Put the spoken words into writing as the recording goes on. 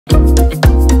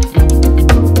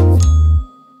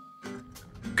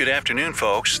Good afternoon,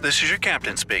 folks. This is your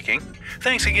captain speaking.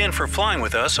 Thanks again for flying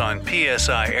with us on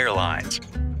PSI Airlines.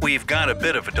 We've got a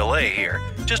bit of a delay here,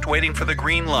 just waiting for the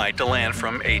green light to land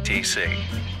from ATC.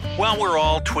 While we're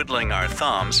all twiddling our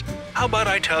thumbs, how about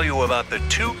I tell you about the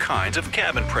two kinds of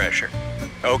cabin pressure?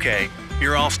 Okay,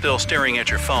 you're all still staring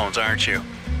at your phones, aren't you?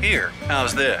 Here,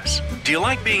 how's this? Do you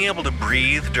like being able to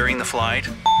breathe during the flight?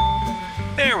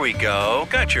 There we go,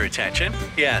 got your attention.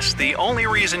 Yes, the only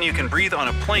reason you can breathe on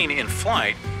a plane in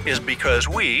flight is because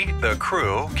we, the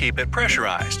crew, keep it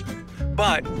pressurized.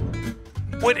 But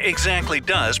what exactly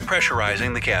does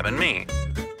pressurizing the cabin mean?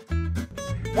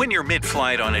 When you're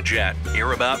mid-flight on a jet,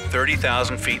 you're about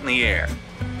 30,000 feet in the air.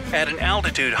 At an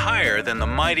altitude higher than the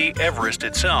mighty Everest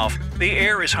itself, the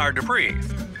air is hard to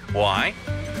breathe. Why?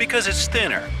 Because it's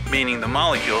thinner, meaning the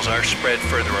molecules are spread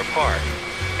further apart.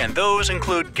 And those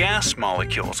include gas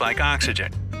molecules like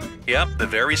oxygen. Yep, the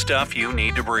very stuff you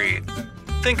need to breathe.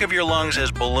 Think of your lungs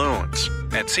as balloons.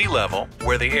 At sea level,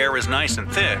 where the air is nice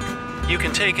and thick, you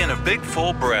can take in a big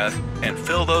full breath and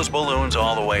fill those balloons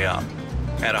all the way up.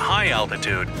 At a high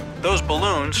altitude, those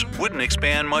balloons wouldn't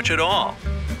expand much at all,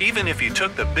 even if you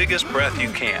took the biggest breath you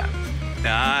can.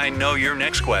 Now, I know your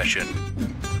next question.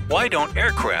 Why don't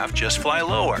aircraft just fly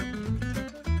lower?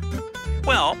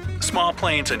 Well, small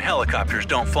planes and helicopters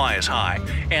don't fly as high,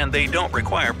 and they don't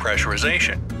require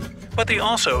pressurization. But they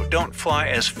also don't fly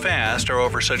as fast or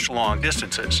over such long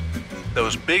distances.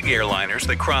 Those big airliners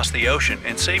that cross the ocean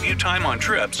and save you time on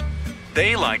trips,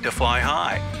 they like to fly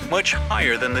high, much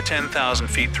higher than the 10,000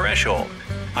 feet threshold.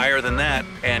 Higher than that,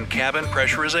 and cabin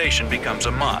pressurization becomes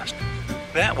a must.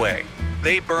 That way,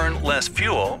 they burn less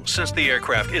fuel since the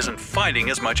aircraft isn't fighting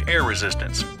as much air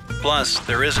resistance. Plus,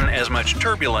 there isn't as much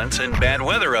turbulence and bad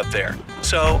weather up there,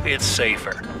 so it's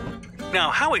safer. Now,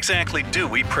 how exactly do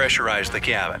we pressurize the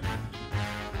cabin?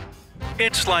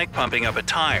 It's like pumping up a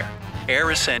tire.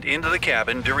 Air is sent into the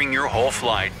cabin during your whole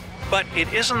flight, but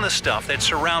it isn't the stuff that's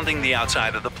surrounding the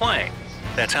outside of the plane.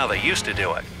 That's how they used to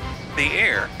do it. The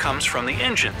air comes from the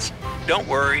engines. Don't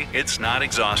worry, it's not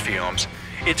exhaust fumes.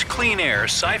 It's clean air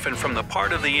siphoned from the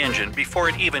part of the engine before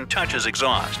it even touches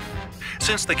exhaust.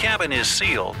 Since the cabin is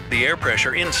sealed, the air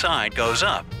pressure inside goes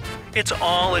up. It's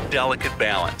all a delicate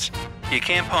balance. You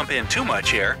can't pump in too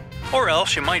much air, or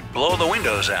else you might blow the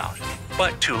windows out.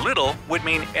 But too little would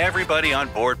mean everybody on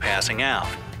board passing out.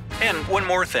 And one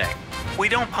more thing, we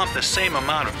don't pump the same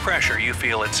amount of pressure you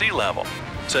feel at sea level.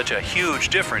 Such a huge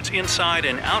difference inside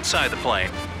and outside the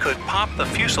plane could pop the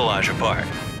fuselage apart.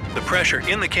 The pressure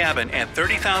in the cabin at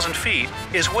 30,000 feet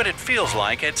is what it feels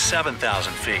like at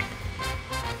 7,000 feet.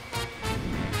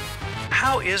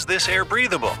 How is this air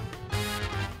breathable?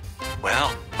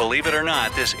 Well, believe it or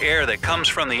not, this air that comes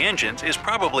from the engines is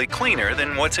probably cleaner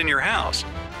than what's in your house.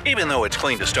 Even though it's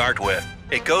clean to start with,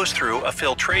 it goes through a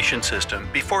filtration system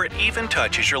before it even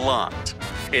touches your lungs.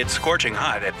 It's scorching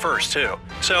hot at first too,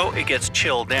 so it gets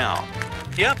chilled down.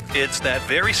 Yep, it's that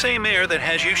very same air that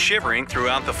has you shivering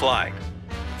throughout the flight.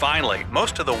 Finally,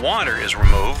 most of the water is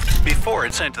removed before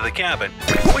it's sent to the cabin,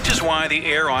 which is why the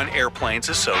air on airplanes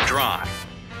is so dry.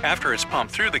 After it's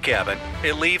pumped through the cabin,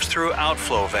 it leaves through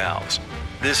outflow valves.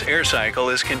 This air cycle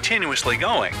is continuously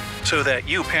going, so that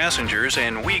you passengers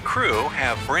and we crew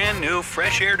have brand new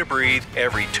fresh air to breathe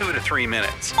every 2 to 3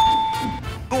 minutes.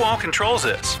 Who all controls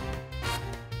this?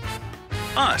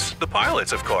 Us, the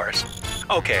pilots, of course.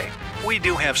 Okay, we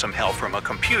do have some help from a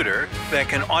computer that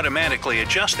can automatically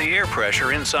adjust the air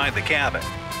pressure inside the cabin.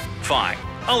 Fine,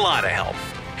 a lot of help,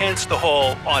 hence the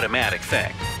whole automatic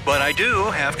thing. But I do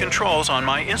have controls on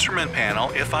my instrument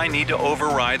panel if I need to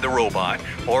override the robot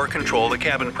or control the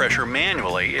cabin pressure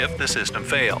manually if the system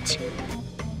fails.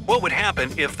 What would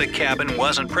happen if the cabin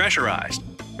wasn't pressurized?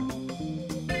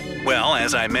 Well,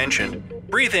 as I mentioned,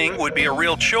 breathing would be a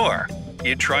real chore.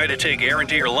 You'd try to take air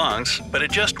into your lungs, but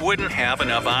it just wouldn't have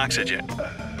enough oxygen.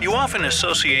 You often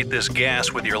associate this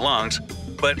gas with your lungs,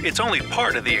 but it's only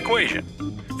part of the equation.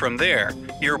 From there,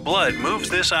 your blood moves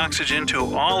this oxygen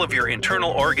to all of your internal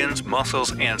organs,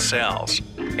 muscles, and cells.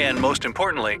 And most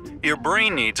importantly, your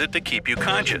brain needs it to keep you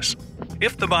conscious.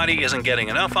 If the body isn't getting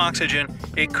enough oxygen,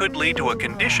 it could lead to a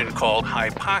condition called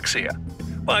hypoxia.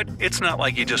 But it's not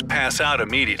like you just pass out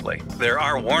immediately. There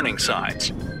are warning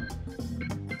signs.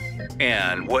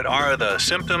 And what are the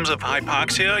symptoms of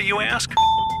hypoxia, you ask?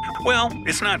 Well,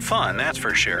 it's not fun, that's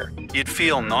for sure. You'd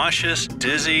feel nauseous,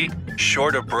 dizzy,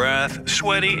 short of breath,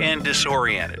 sweaty, and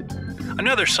disoriented.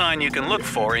 Another sign you can look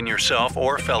for in yourself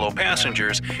or fellow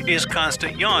passengers is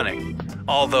constant yawning,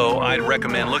 although I'd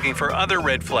recommend looking for other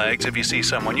red flags if you see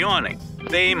someone yawning.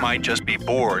 They might just be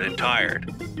bored and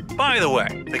tired. By the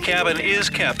way, the cabin is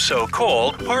kept so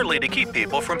cold partly to keep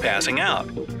people from passing out.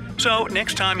 So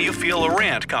next time you feel a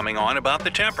rant coming on about the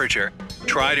temperature,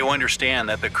 try to understand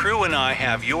that the crew and I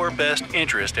have your best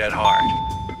interest at heart.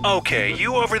 Okay,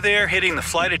 you over there hitting the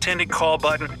flight attendant call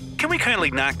button, can we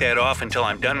kindly knock that off until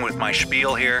I'm done with my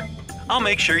spiel here? I'll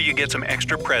make sure you get some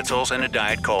extra pretzels and a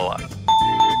Diet Cola.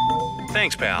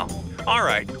 Thanks, pal.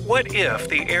 Alright, what if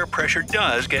the air pressure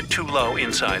does get too low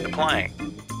inside the plane?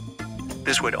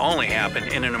 This would only happen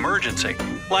in an emergency,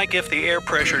 like if the air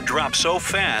pressure dropped so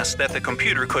fast that the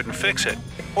computer couldn't fix it,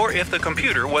 or if the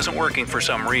computer wasn't working for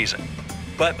some reason.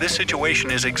 But this situation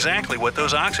is exactly what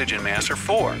those oxygen masks are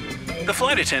for. The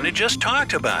flight attendant just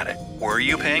talked about it. Were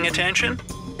you paying attention?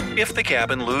 If the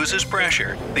cabin loses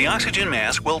pressure, the oxygen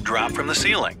mask will drop from the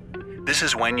ceiling. This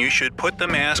is when you should put the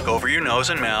mask over your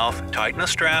nose and mouth, tighten the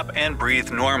strap, and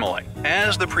breathe normally,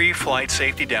 as the pre-flight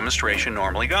safety demonstration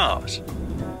normally goes.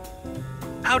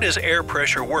 How does air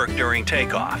pressure work during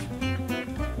takeoff?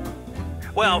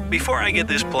 Well, before I get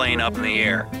this plane up in the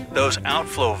air, those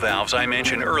outflow valves I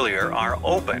mentioned earlier are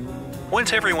open.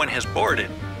 Once everyone has boarded,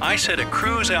 I set a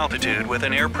cruise altitude with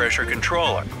an air pressure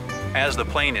controller. As the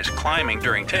plane is climbing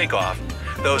during takeoff,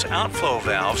 those outflow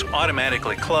valves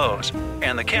automatically close,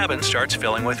 and the cabin starts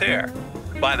filling with air.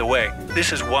 By the way,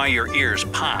 this is why your ears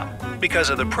pop, because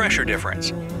of the pressure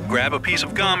difference. Grab a piece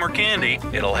of gum or candy,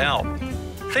 it'll help.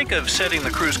 Think of setting the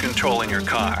cruise control in your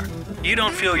car. You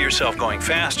don't feel yourself going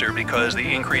faster because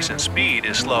the increase in speed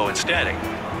is slow and steady.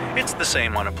 It's the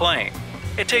same on a plane.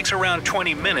 It takes around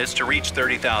 20 minutes to reach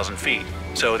 30,000 feet,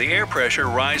 so the air pressure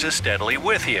rises steadily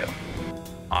with you.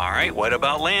 Alright, what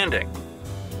about landing?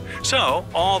 So,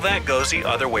 all that goes the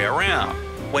other way around.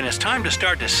 When it's time to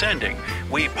start descending,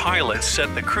 we pilots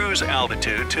set the cruise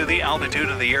altitude to the altitude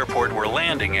of the airport we're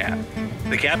landing at.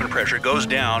 The cabin pressure goes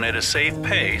down at a safe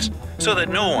pace so that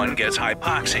no one gets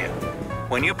hypoxia.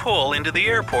 When you pull into the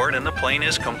airport and the plane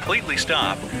is completely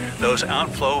stopped, those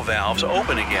outflow valves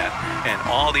open again and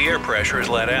all the air pressure is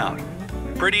let out.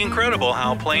 Pretty incredible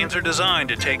how planes are designed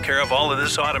to take care of all of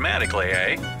this automatically,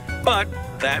 eh? But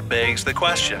that begs the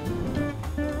question.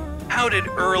 How did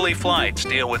early flights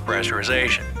deal with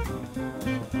pressurization?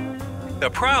 The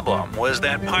problem was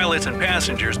that pilots and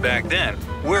passengers back then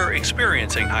were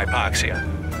experiencing hypoxia.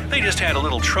 They just had a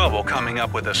little trouble coming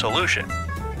up with a solution.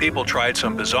 People tried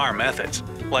some bizarre methods,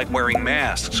 like wearing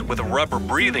masks with a rubber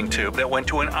breathing tube that went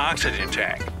to an oxygen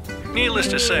tank. Needless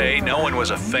to say, no one was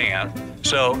a fan,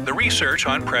 so the research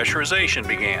on pressurization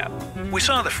began. We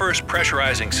saw the first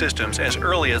pressurizing systems as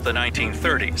early as the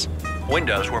 1930s.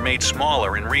 Windows were made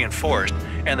smaller and reinforced,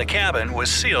 and the cabin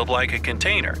was sealed like a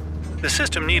container. The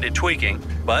system needed tweaking,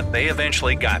 but they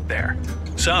eventually got there.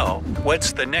 So,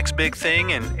 what's the next big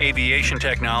thing in aviation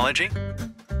technology?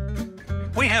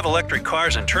 We have electric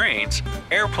cars and trains.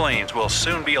 Airplanes will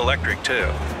soon be electric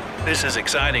too. This is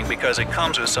exciting because it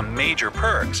comes with some major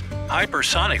perks.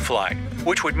 Hypersonic flight,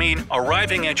 which would mean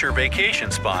arriving at your vacation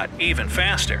spot even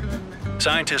faster.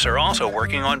 Scientists are also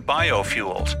working on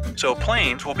biofuels, so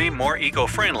planes will be more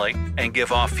eco-friendly and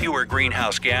give off fewer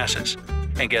greenhouse gases.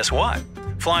 And guess what?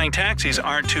 Flying taxis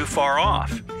aren't too far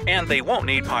off, and they won't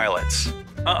need pilots.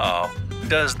 Uh-oh,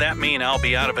 does that mean I'll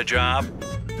be out of a job?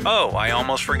 Oh, I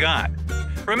almost forgot.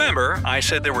 Remember, I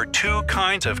said there were two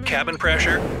kinds of cabin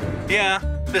pressure? Yeah,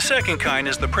 the second kind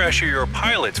is the pressure your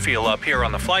pilots feel up here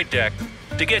on the flight deck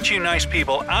to get you nice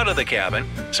people out of the cabin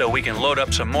so we can load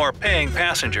up some more paying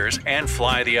passengers and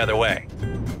fly the other way.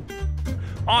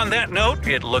 On that note,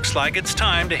 it looks like it's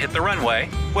time to hit the runway.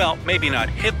 Well, maybe not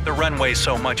hit the runway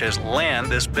so much as land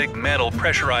this big metal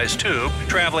pressurized tube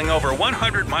traveling over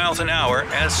 100 miles an hour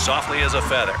as softly as a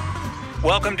feather.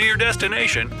 Welcome to your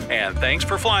destination, and thanks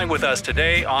for flying with us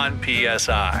today on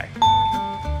PSI.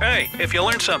 Hey, if you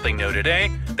learned something new today,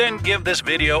 then give this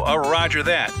video a roger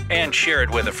that and share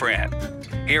it with a friend.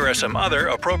 Here are some other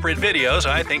appropriate videos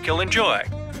I think you'll enjoy.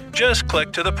 Just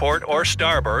click to the port or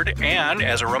starboard, and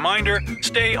as a reminder,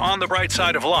 stay on the bright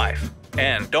side of life.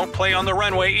 And don't play on the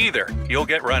runway either, you'll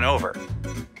get run over.